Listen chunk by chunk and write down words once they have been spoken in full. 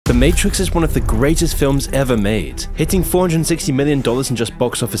The Matrix is one of the greatest films ever made, hitting $460 million in just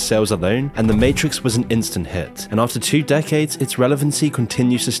box office sales alone, and The Matrix was an instant hit, and after 2 decades, its relevancy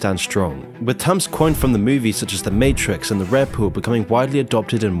continues to stand strong, with terms coined from the movies such as The Matrix and the Red Pill becoming widely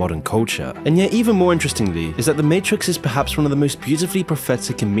adopted in modern culture. And yet even more interestingly is that The Matrix is perhaps one of the most beautifully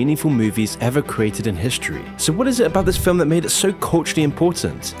prophetic and meaningful movies ever created in history. So what is it about this film that made it so culturally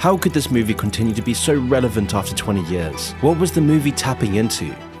important? How could this movie continue to be so relevant after 20 years? What was the movie tapping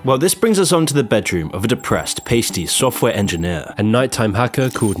into? Well, this brings us on to the bedroom of a depressed, pasty software engineer, a nighttime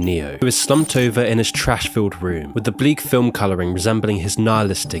hacker called Neo, who is slumped over in his trash-filled room, with the bleak film coloring resembling his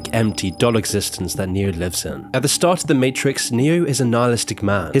nihilistic, empty, dull existence that Neo lives in. At the start of The Matrix, Neo is a nihilistic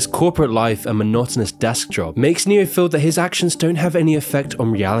man. His corporate life and monotonous desk job makes Neo feel that his actions don't have any effect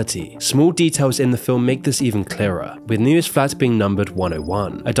on reality. Small details in the film make this even clearer, with Neo's flat being numbered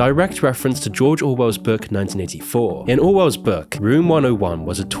 101, a direct reference to George Orwell's book 1984. In Orwell's book, Room 101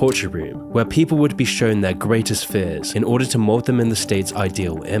 was a torture room where people would be shown their greatest fears in order to mold them in the state's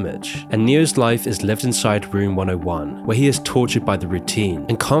ideal image. And Neo's life is lived inside Room 101, where he is tortured by the routine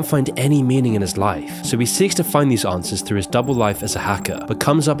and can't find any meaning in his life. So he seeks to find these answers through his double life as a hacker, but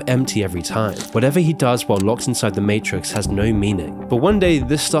comes up empty every time. Whatever he does while locked inside the Matrix has no meaning. But one day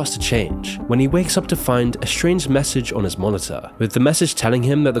this starts to change, when he wakes up to find a strange message on his monitor, with the message telling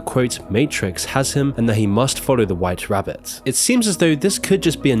him that the quote Matrix has him and that he must follow the White Rabbit. It seems as though this could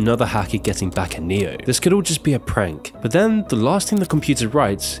just be another hacker getting back at Neo. This could all just be a prank. But then the last thing the computer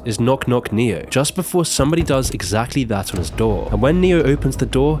writes is knock knock Neo, just before somebody does exactly that on his door. And when Neo opens the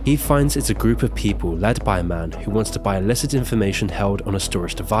door, he finds it's a group of people led by a man who wants to buy illicit information held on a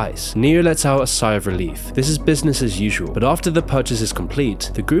storage device. Neo lets out a sigh of relief. This is business as usual, but after the purchase is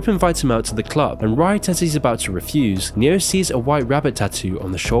complete, the group invites him out to the club, and right as he's about to refuse, Neo sees a white rabbit tattoo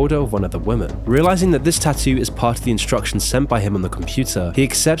on the shoulder of one of the women. Realizing that this tattoo is part of the instructions sent by him on the computer,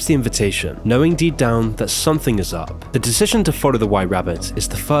 he accepts the invitation, knowing deep down that something is up. The decision to follow the White Rabbit is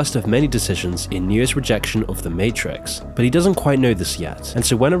the first of many decisions in Neo's rejection of the Matrix, but he doesn't quite know this yet, and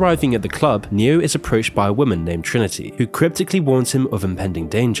so when arriving at the club, Neo is approached by a woman named Trinity, who cryptically warns him of impending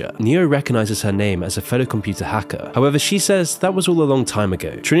danger. Neo recognizes her name as a fellow computer hacker, however she says that was all a long time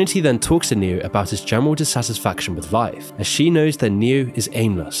ago. Trinity then talks to Neo about his general dissatisfaction with life, as she knows that Neo is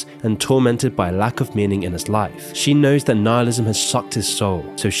aimless and tormented by a lack of meaning in his life. She knows that nihilism has sucked his soul,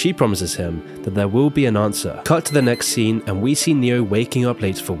 so she promises him that there will be an answer. Cut to the next scene and we see Neo waking up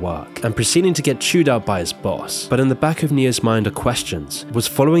late for work and proceeding to get chewed out by his boss. But in the back of Neo's mind are questions. Was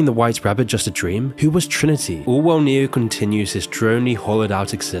following the White Rabbit just a dream? Who was Trinity? All while Neo continues his droney, hollowed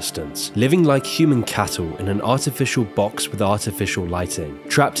out existence, living like human cattle in an artificial box with artificial lighting,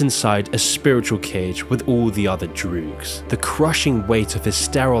 trapped inside a spiritual cage with all the other droogs. The crushing weight of his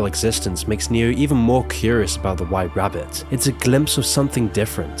sterile existence makes Neo even more curious about the White Rabbit. It's a glimpse of something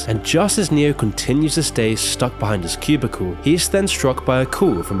different, and just as Neo continues to stay stuck behind his cubicle, he is then struck by a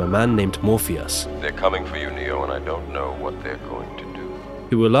call from a man named Morpheus. They're coming for you, Neo, and I don't know what they're going to do.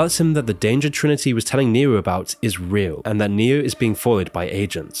 Who alerts him that the danger Trinity was telling Neo about is real, and that Neo is being followed by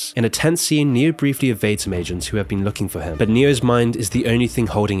agents. In a tense scene, Neo briefly evades some agents who have been looking for him, but Neo's mind is the only thing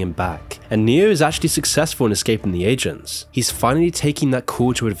holding him back, and Neo is actually successful in escaping the agents. He's finally taking that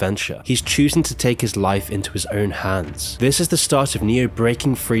call to adventure. He's choosing to take his life into his own hands. This is the start of Neo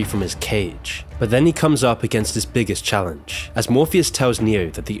breaking free from his cage. But then he comes up against his biggest challenge, as Morpheus tells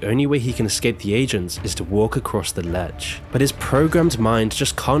Neo that the only way he can escape the agents is to walk across the ledge. But his programmed mind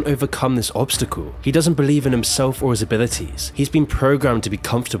just can't overcome this obstacle. He doesn't believe in himself or his abilities. He's been programmed to be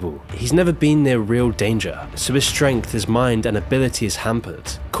comfortable. He's never been near real danger, so his strength, his mind, and ability is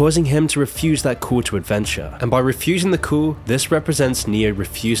hampered, causing him to refuse that call to adventure. And by refusing the call, this represents Neo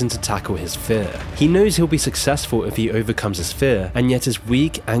refusing to tackle his fear. He knows he'll be successful if he overcomes his fear, and yet his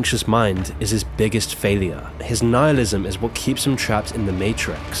weak, anxious mind is his biggest failure. His nihilism is what keeps him trapped in the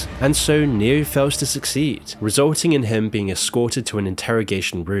Matrix, and so Neo fails to succeed, resulting in him being escorted to an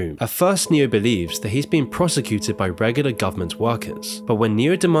interrogation room. At first, Neo believes that he's being prosecuted by regular government workers, but when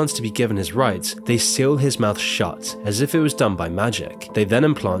Neo demands to be given his rights, they seal his mouth shut, as if it was done by magic. They then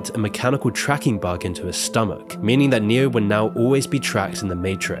implant a mechanical tracking bug into his stomach, meaning that Neo will now always be tracked in the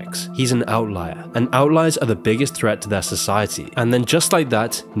Matrix. He's an outlier, and outliers are the biggest threat to their society. And then just like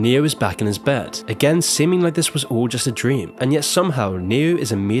that, Neo is back in his bed, again seeming like this was all just a dream. And yet somehow Neo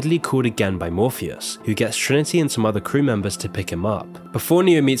is immediately called again by Morpheus, who gets Trinity and some other crew members to pick him up. Before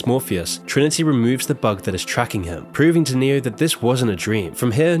Neo meets Morpheus, Trinity removes the bug that is tracking him, proving to Neo that this wasn't a dream.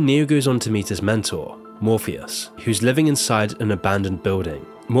 From here, Neo goes on to meet his mentor, Morpheus, who's living inside an abandoned building.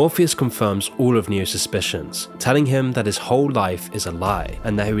 Morpheus confirms all of Neo's suspicions, telling him that his whole life is a lie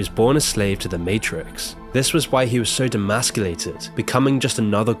and that he was born a slave to the Matrix. This was why he was so demasculated, becoming just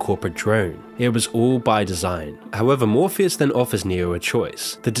another corporate drone. It was all by design. However, Morpheus then offers Neo a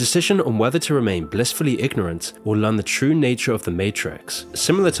choice, the decision on whether to remain blissfully ignorant or learn the true nature of the Matrix.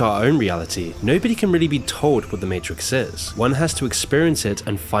 Similar to our own reality, nobody can really be told what the Matrix is. One has to experience it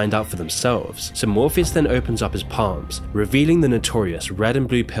and find out for themselves. So Morpheus then opens up his palms, revealing the notorious red and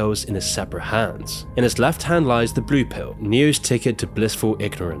blue pills in his separate hands. In his left hand lies the blue pill, Neo's ticket to blissful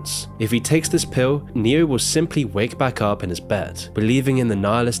ignorance. If he takes this pill, Neo will simply wake back up in his bed, believing in the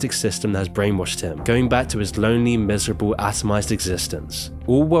nihilistic system that has brainwashed him, going back to his lonely, miserable, atomized existence,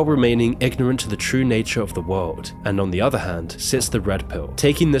 all while remaining ignorant to the true nature of the world. And on the other hand sits the red pill.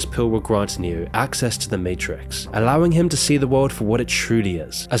 Taking this pill will grant Neo access to the Matrix, allowing him to see the world for what it truly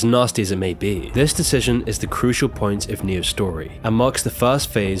is, as nasty as it may be. This decision is the crucial point of Neo's story, and marks the first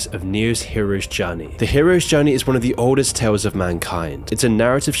phase of Neo's hero's journey. The hero's journey is one of the oldest tales of mankind. It's a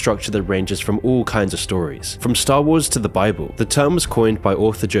narrative structure that ranges from all kinds of stories, from Star Wars to the Bible. The term was coined by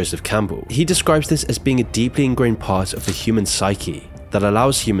author Joseph Campbell. He describes this as being a deeply ingrained part of the human psyche that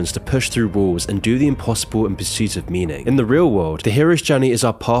allows humans to push through walls and do the impossible in pursuit of meaning. In the real world, the hero's journey is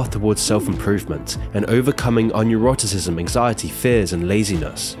our path towards self-improvement and overcoming our neuroticism, anxiety, fears, and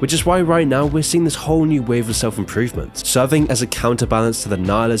laziness, which is why right now we're seeing this whole new wave of self-improvement, serving as a counterbalance to the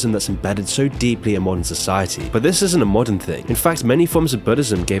nihilism that's embedded so deeply in modern society. But this isn't a modern thing. In fact, many forms of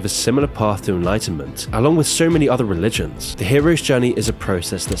Buddhism gave a similar path to enlightenment, along with so many other religions. The hero's journey is a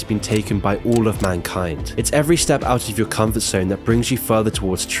process that's been taken by all of mankind. It's every step out of your comfort zone that brings you further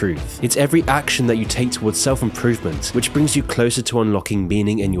towards truth. It's every action that you take towards self-improvement which brings you closer to unlocking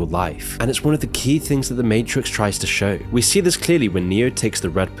meaning in your life. And it's one of the key things that the Matrix tries to show. We see this clearly when Neo takes the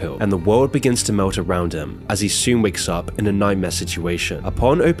red pill and the world begins to melt around him as he soon wakes up in a nightmare situation.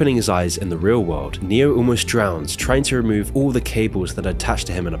 Upon opening his eyes in the real world, Neo almost drowns trying to remove all the cables that are attached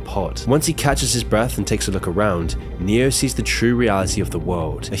to him in a pod. Once he catches his breath and takes a look around, Neo sees the true reality of the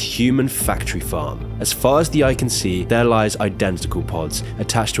world, a human factory farm. As far as the eye can see, there lies identical pods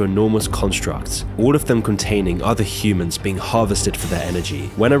attached to enormous constructs, all of them containing other humans being harvested for their energy.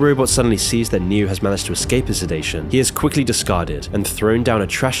 When a robot suddenly sees that Neo has managed to escape his sedation, he is quickly discarded and thrown down a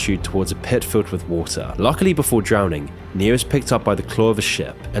trash chute towards a pit filled with water. Luckily, before drowning, Neo is picked up by the claw of a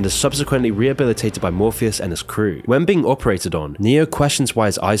ship and is subsequently rehabilitated by Morpheus and his crew. When being operated on, Neo questions why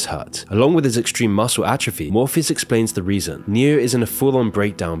his eyes hurt. Along with his extreme muscle atrophy, Morpheus explains the reason. Neo is in a full-on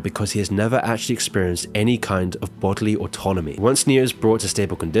breakdown because he has never actually experienced any kind of bodily autonomy. Once Neo is brought to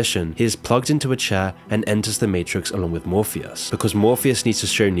stable condition, he is plugged into a chair and enters the Matrix along with Morpheus, because Morpheus needs to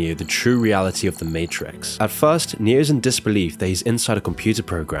show Neo the true reality of the Matrix. At first, Neo is in disbelief that he's inside a computer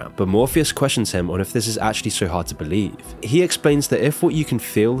program, but Morpheus questions him on if this is actually so hard to believe. He explains that if what you can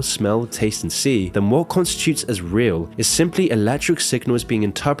feel, smell, taste, and see, then what constitutes as real is simply electric signals being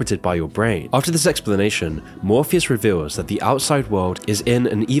interpreted by your brain. After this explanation, Morpheus reveals that the outside world is in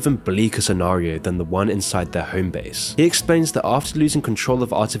an even bleaker scenario than the one inside their home base. He explains that after losing control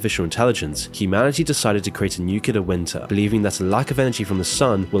of artificial intelligence, humanity decided to create a nuclear winter, believing that a lack of energy from the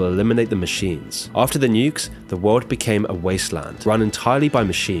sun will eliminate the machines. After the nukes, the world became a wasteland, run entirely by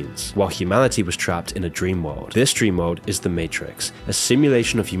machines, while humanity was trapped in a dream world. This dream world is the Matrix, a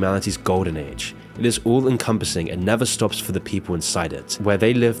simulation of humanity's golden age. It is all-encompassing and never stops for the people inside it, where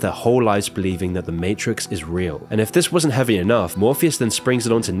they live their whole lives believing that the Matrix is real. And if this wasn't heavy enough, Morpheus then springs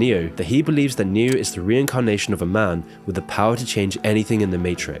it onto Neo that he believes that Neo is the reincarnation of a man with the power to change anything in the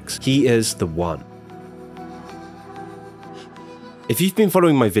Matrix. He is the One. If you've been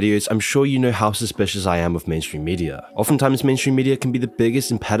following my videos, I'm sure you know how suspicious I am of mainstream media. Oftentimes, mainstream media can be the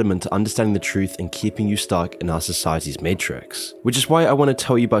biggest impediment to understanding the truth and keeping you stuck in our society's matrix. Which is why I want to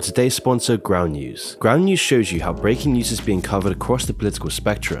tell you about today's sponsor, Ground News. Ground News shows you how breaking news is being covered across the political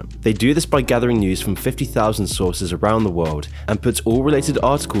spectrum. They do this by gathering news from 50,000 sources around the world and puts all related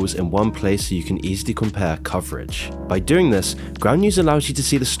articles in one place so you can easily compare coverage. By doing this, Ground News allows you to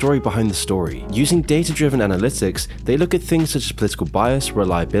see the story behind the story. Using data-driven analytics, they look at things such as political bias,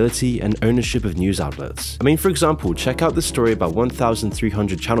 reliability, and ownership of news outlets. I mean, for example, check out this story about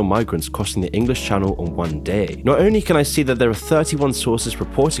 1,300 channel migrants costing the English Channel on one day. Not only can I see that there are 31 sources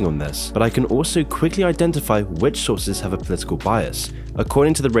reporting on this, but I can also quickly identify which sources have a political bias,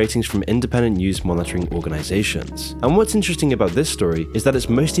 according to the ratings from independent news monitoring organizations. And what's interesting about this story is that it's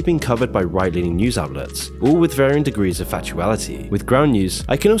mostly being covered by right-leaning news outlets, all with varying degrees of factuality. With Ground News,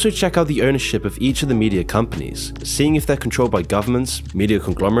 I can also check out the ownership of each of the media companies, seeing if they're controlled by government governments, media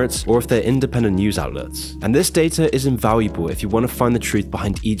conglomerates, or if they're independent news outlets. And this data is invaluable if you want to find the truth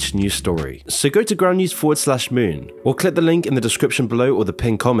behind each news story. So go to groundnews/moon, or click the link in the description below or the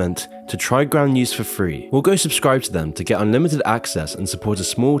pinned comment to try Ground News for free, or go subscribe to them to get unlimited access and support a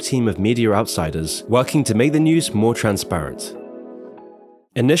small team of media outsiders working to make the news more transparent.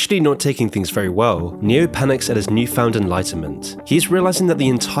 Initially not taking things very well, Neo panics at his newfound enlightenment. He's realizing that the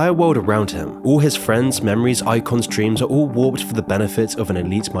entire world around him, all his friends, memories, icons, dreams are all warped for the benefit of an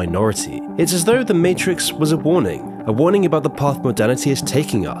elite minority. It's as though the Matrix was a warning about the path modernity is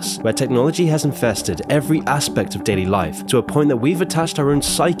taking us, where technology has infested every aspect of daily life to a point that we've attached our own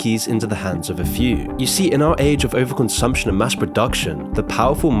psyches into the hands of a few. You see, in our age of overconsumption and mass production, the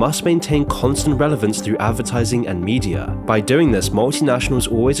powerful must maintain constant relevance through advertising and media. By doing this,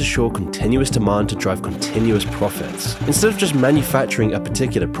 multinationals always assure continuous demand to drive continuous profits. Instead of just manufacturing a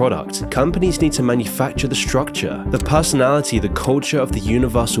particular product, companies need to manufacture the structure, the personality, the culture of the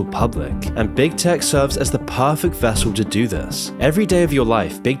universal public, and big tech serves as the perfect vessel to do this. Every day of your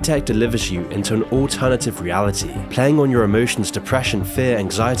life, big tech delivers you into an alternative reality, playing on your emotions, depression, fear,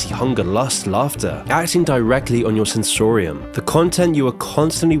 anxiety, hunger, lust, laughter, acting directly on your sensorium. The content you are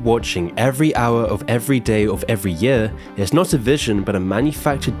constantly watching every hour of every day of every year is not a vision but a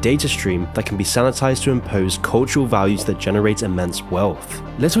manufactured data stream that can be sanitized to impose cultural values that generate immense wealth.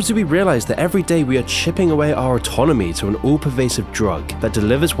 Little do we realize that every day we are chipping away our autonomy to an all-pervasive drug that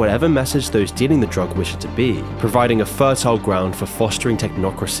delivers whatever message those dealing the drug wish it to be, providing a fertile ground for fostering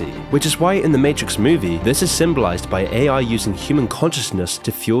technocracy. Which is why in the Matrix movie, this is symbolized by AI using human consciousness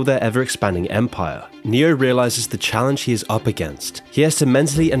to fuel their ever-expanding empire. Neo realizes the challenge he is up against. He has to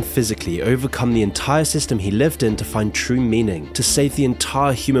mentally and physically overcome the entire system he lived in to find true meaning, to save the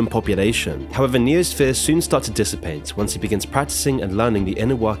entire human population. However, Neo's fears soon start to dissipate once he begins practicing and learning the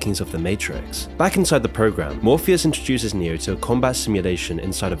inner workings of the Matrix. Back inside the program, Morpheus introduces Neo to a combat simulation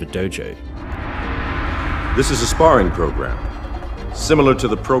inside of a dojo. This is a sparring program, similar to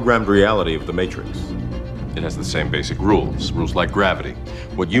the programmed reality of the Matrix. It has the same basic rules like gravity.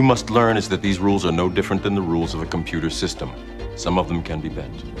 What you must learn is that these rules are no different than the rules of a computer system. Some of them can be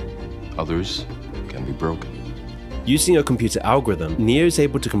bent, others can be broken. Using a computer algorithm, Neo is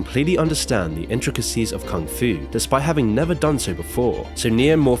able to completely understand the intricacies of Kung Fu, despite having never done so before. So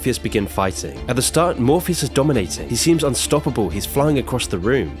Neo and Morpheus begin fighting. At the start, Morpheus is dominating. He seems unstoppable, he's flying across the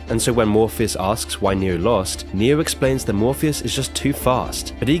room. And so when Morpheus asks why Neo lost, Neo explains that Morpheus is just too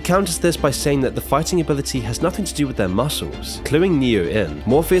fast. But he counters this by saying that the fighting ability has nothing to do with their muscles. Cluing Neo in,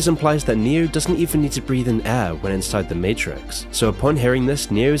 Morpheus implies that Neo doesn't even need to breathe in air when inside the Matrix. So upon hearing this,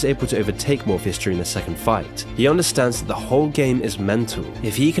 Neo is able to overtake Morpheus during the second fight. He understands that the whole game is mental.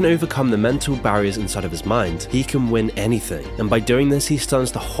 If he can overcome the mental barriers inside of his mind, he can win anything. And by doing this, he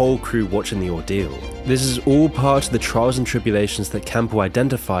stuns the whole crew watching the ordeal. This is all part of the trials and tribulations that Campo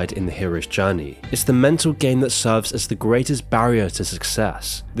identified in the hero's journey. It's the mental game that serves as the greatest barrier to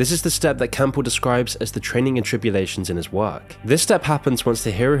success. This is the step that Campo describes as the training and tribulations in his work. This step happens once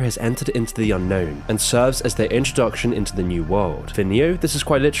the hero has entered into the unknown and serves as their introduction into the new world. For Neo, this is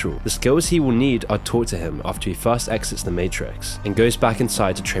quite literal. The skills he will need are taught to him after he first exits the Matrix and goes back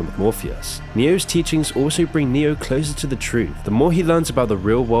inside to train with Morpheus. Neo's teachings also bring Neo closer to the truth. The more he learns about the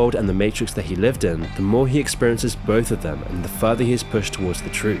real world and the Matrix that he lived in, the more he experiences both of them and the further he is pushed towards the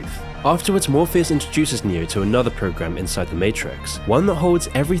truth. Afterwards, Morpheus introduces Neo to another program inside the Matrix, one that holds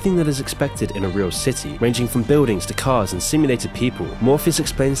everything that is expected in a real city, ranging from buildings to cars and simulated people. Morpheus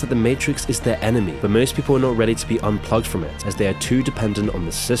explains that the Matrix is their enemy, but most people are not ready to be unplugged from it, as they are too dependent on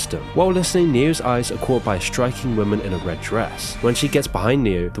the system. While listening, Neo's eyes are caught by a striking woman in a red dress. When she gets behind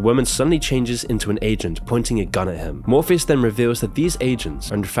Neo, the woman suddenly changes into an agent, pointing a gun at him. Morpheus then reveals that these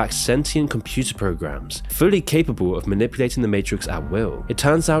agents are in fact sentient computer programs, fully capable of manipulating the Matrix at will. It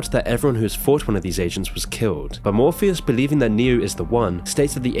turns out that everyone who has fought one of these agents was killed, but Morpheus, believing that Neo is the one,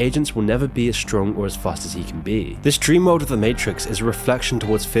 states that the agents will never be as strong or as fast as he can be. This dream world of the Matrix is a reflection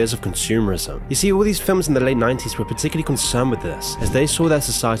towards fears of consumerism. You see, all these films in the late 90s were particularly concerned with this, as they saw their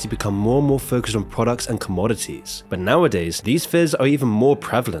society become more and more focused on products and commodities. But nowadays, these fears are even more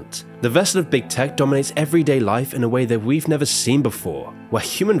prevalent. The vessel of big tech dominates everyday life in a way that we've never seen before, where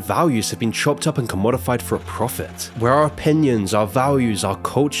human values have been chopped up and commodified for a profit, where our opinions, our values, our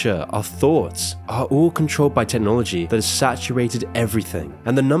culture, our thoughts are all controlled by technology that has saturated everything.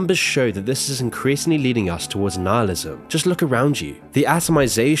 And the numbers show that this is increasingly leading us towards nihilism. Just look around you. The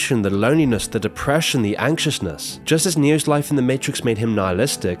atomization, the loneliness, the depression, the anxiousness. Just as Neo's life in the Matrix made him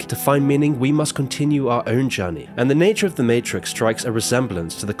nihilistic, to find meaning we must continue our own journey. And the nature of the Matrix strikes a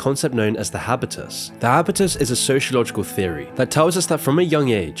resemblance to the concept concept known as the habitus. The habitus is a sociological theory that tells us that from a young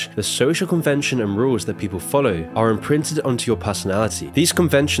age, the social convention and rules that people follow are imprinted onto your personality. These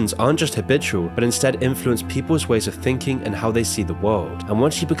conventions aren't just habitual, but instead influence people's ways of thinking and how they see the world. And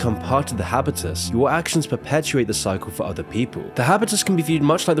once you become part of the habitus, your actions perpetuate the cycle for other people. The habitus can be viewed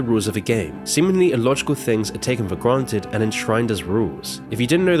much like the rules of a game. Seemingly illogical things are taken for granted and enshrined as rules. If you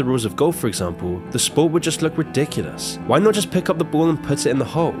didn't know the rules of golf, for example, the sport would just look ridiculous. Why not just pick up the ball and put it in the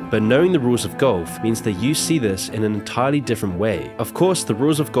hole? But knowing the rules of golf means that you see this in an entirely different way. Of course, the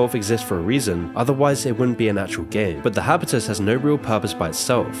rules of golf exist for a reason, otherwise it wouldn't be an actual game. But the habitus has no real purpose by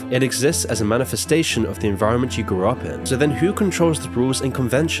itself. It exists as a manifestation of the environment you grew up in. So then who controls the rules and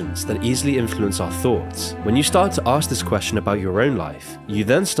conventions that easily influence our thoughts? When you start to ask this question about your own life, you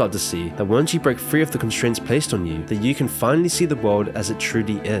then start to see that once you break free of the constraints placed on you, that you can finally see the world as it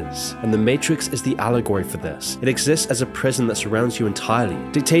truly is. And the Matrix is the allegory for this. It exists as a prison that surrounds you entirely,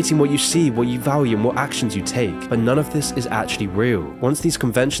 dictating what you see, what you value, and what actions you take. But none of this is actually real. Once these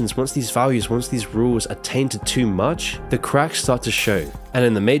conventions, once these values, once these rules are tainted too much, the cracks start to show. And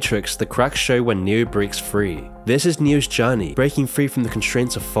in the Matrix, the cracks show when Neo breaks free. This is Neo's journey, breaking free from the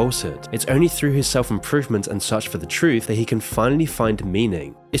constraints of falsehood. It's only through his self-improvement and search for the truth that he can finally find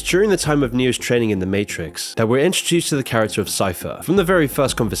meaning. It's during the time of Neo's training in the Matrix that we're introduced to the character of Cypher. From the very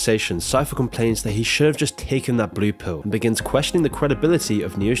first conversation, Cypher complains that he should have just taken that blue pill and begins questioning the credibility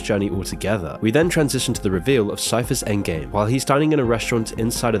of Neo's journey altogether. We then transition to the reveal of Cypher's endgame, while he's dining in a restaurant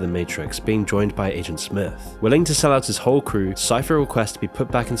inside of the Matrix, being joined by Agent Smith. Willing to sell out his whole crew, Cypher requests to be put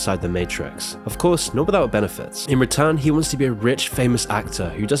back inside the Matrix. Of course, not without benefits. In return, he wants to be a rich, famous actor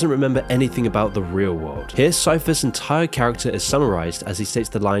who doesn't remember anything about the real world. Here, Cypher's entire character is summarized as he states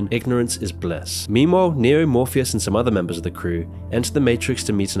the line, "Ignorance is bliss." Meanwhile, Neo, Morpheus, and some other members of the crew enter the Matrix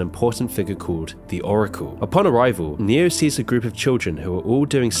to meet an important figure called the Oracle. Upon arrival, Neo sees a group of children who are all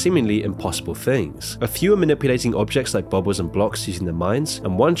doing seemingly impossible things. A few are manipulating objects like bubbles and blocks using their minds,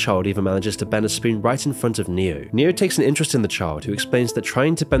 and one child even manages to bend a spoon right in front of Neo. Neo takes an interest in the child, who explains that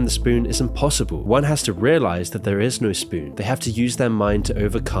trying to bend the spoon is impossible. One has to realize that there is no spoon. They have to use their mind to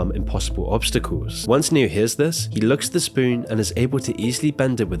overcome impossible obstacles. Once Neo hears this, he looks at the spoon and is able to easily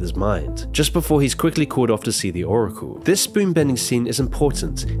bend it with his mind, just before he's quickly called off to see the Oracle. This spoon bending scene is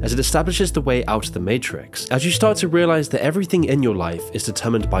important as it establishes the way out of the Matrix. As you start to realize that everything in your life is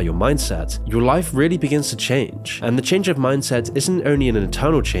determined by your mindset, your life really begins to change. And the change of mindset isn't only an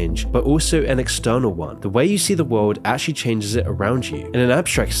internal change, but also an external one. The way you see the world actually changes it around you. In an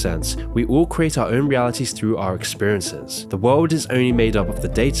abstract sense, we all create our own realities through our experiences. The world is only made up of the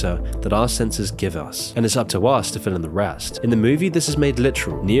data that our senses give us, and it's up to us to fill in the rest. In the movie, this is made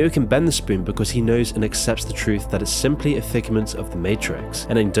literal. Neo can bend the spoon because he knows and accepts the truth that it's simply a figment of the Matrix,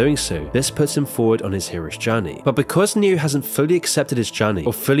 and in doing so, this puts him forward on his hero's journey. But because Neo hasn't fully accepted his journey,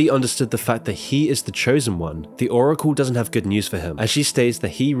 or fully understood the fact that he is the chosen one, the Oracle doesn't have good news for him, as she states that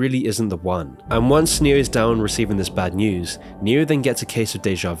he really isn't the one. And once Neo is down receiving this bad news, Neo then gets a case of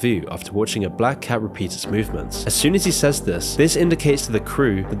deja vu after watching a black cat repeat its movements. As soon as he says this indicates to the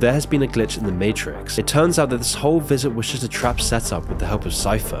crew that there has been a glitch in the Matrix. It turns out that this whole visit was just a trap set up with the help of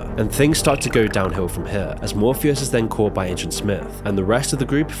Cypher, and things start to go downhill from here, as Morpheus is then caught by Agent Smith, and the rest of the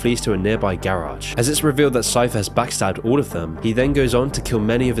group flees to a nearby garage. As it's revealed that Cypher has backstabbed all of them, he then goes on to kill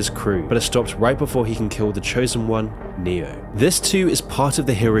many of his crew, but is stopped right before he can kill the chosen one, Neo. This too is part of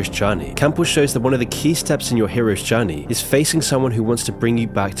the hero's journey. Campbell shows that one of the key steps in your hero's journey is facing someone who wants to bring you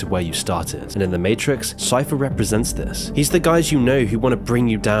back to where you started, and in the Matrix, Cypher represents this. He's the guys you know who want to bring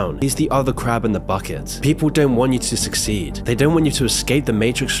you down. He's the other crab in the bucket. People don't want you to succeed. They don't want you to escape the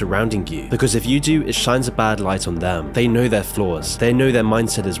Matrix surrounding you, because if you do, it shines a bad light on them. They know their flaws. They know their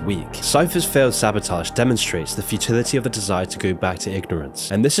mindset is weak. Cypher's failed sabotage demonstrates the futility of the desire to go back to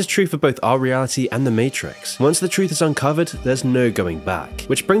ignorance, and this is true for both our reality and the Matrix. Once the truth is uncovered, there's no going back.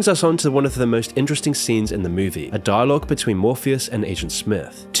 Which brings us on to one of the most interesting scenes in the movie, a dialogue between Morpheus and Agent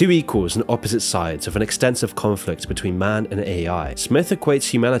Smith. Two equals and opposite sides of an extensive conflict between man and AI. Smith equates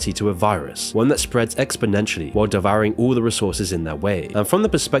humanity to a virus, one that spreads exponentially while devouring all the resources in their way. And from the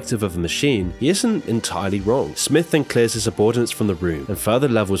perspective of a machine, he isn't entirely wrong. Smith then clears his subordinates from the room and further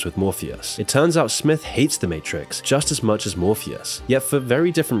levels with Morpheus. It turns out Smith hates the Matrix just as much as Morpheus, yet for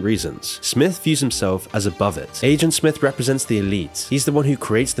very different reasons. Smith views himself as above it. Agent Smith represents the elite. He's the one who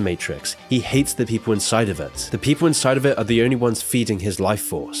creates the Matrix. He hates the people inside of it. The people inside of it are the only ones force feeding his life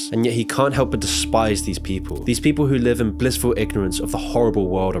force, and yet he can't help but despise these people who live in blissful ignorance of the horrible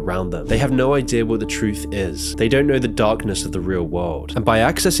world around them. They have no idea what the truth is. They don't know the darkness of the real world. And by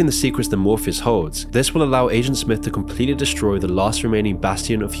accessing the secrets that Morpheus holds, this will allow Agent Smith to completely destroy the last remaining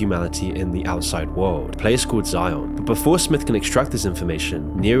bastion of humanity in the outside world, a place called Zion. But before Smith can extract this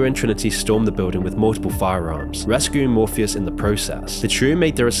information, Neo and Trinity storm the building with multiple firearms, rescuing Morpheus in the process. The trio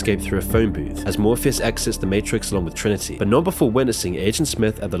make their escape through a phone booth as Morpheus exits the Matrix along with Trinity, but not before witnessing Agent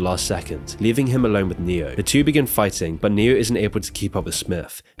Smith at the last second, leaving him alone with Neo. The two begin fighting, but Neo isn't able to keep up with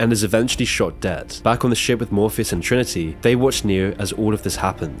Smith, and is eventually shot dead. Back on the ship with Morpheus and Trinity, they watch Neo as all of this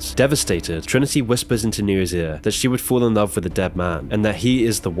happens. Devastated, Trinity whispers into Neo's ear that she would fall in love with a dead man, and that he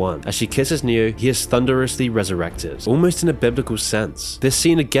is the one. As she kisses Neo, he is thunderously resurrected, almost in a biblical sense. This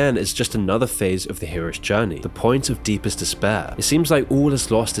scene again is just another phase of the hero's journey, the point of deepest despair. It seems like all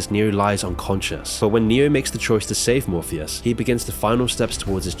is lost as Neo lies unconscious, but when Neo makes the choice to save Morpheus, he begins the final steps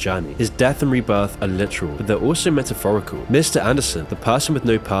towards his journey. His death and rebirth are literal, but they're also metaphorical. Mr. Anderson, the person with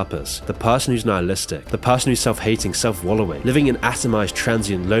no purpose, the person who's nihilistic, the person who's self-hating, self-wallowing, living an atomized,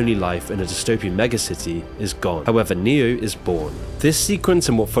 transient, lonely life in a dystopian megacity, is gone. However, Neo is born. This sequence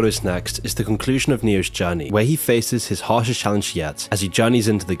and what follows next is the conclusion of Neo's journey, where he faces his harshest challenge yet as he journeys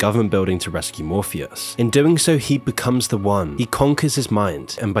into the government building to rescue Morpheus. In doing so, he becomes the one. He conquers his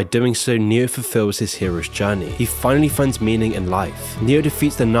mind, and by doing so, Neo fulfills his hero's journey. He finally finds meaning in life. Neo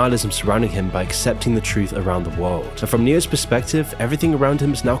defeats the nihilism surrounding him by accepting the truth around the world. And from Neo's perspective, everything around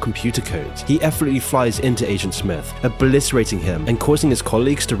him is now computer code. He effortlessly flies into Agent Smith, obliterating him and causing his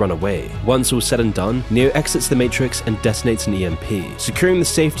colleagues to run away. Once all said and done, Neo exits the Matrix and detonates an EMP, securing the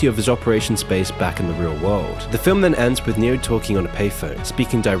safety of his operation space back in the real world. The film then ends with Neo talking on a payphone,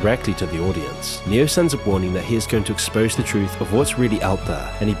 speaking directly to the audience. Neo sends a warning that he is going to expose the truth of what's really out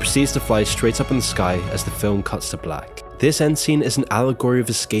there, and he proceeds to fly straight up in the sky as the film cuts to black. This end scene is an allegory of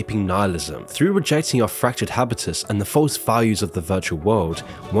escaping nihilism. Through rejecting our fractured habitus and the false values of the virtual world,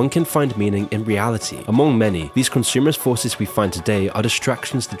 one can find meaning in reality. Among many, these consumerist forces we find today are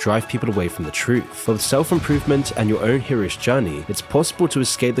distractions that drive people away from the truth. But with self-improvement and your own hero's journey, it's possible to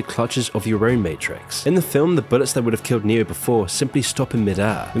escape the clutches of your own matrix. In the film, the bullets that would have killed Neo before simply stop in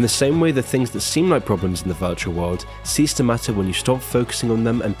midair. In the same way, the things that seem like problems in the virtual world cease to matter when you stop focusing on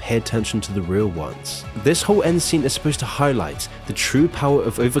them and pay attention to the real ones. This whole end scene is supposed to highlight the true power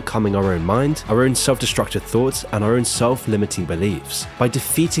of overcoming our own mind, our own self-destructive thoughts, and our own self-limiting beliefs. By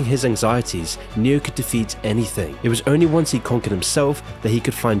defeating his anxieties, Neo could defeat anything. It was only once he conquered himself that he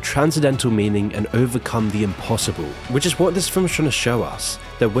could find transcendental meaning and overcome the impossible. Which is what this film is trying to show us,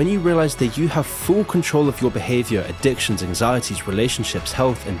 that when you realize that you have full control of your behavior, addictions, anxieties, relationships,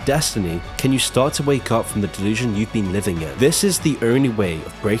 health, and destiny, can you start to wake up from the delusion you've been living in. This is the only way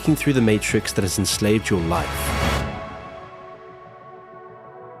of breaking through the matrix that has enslaved your life.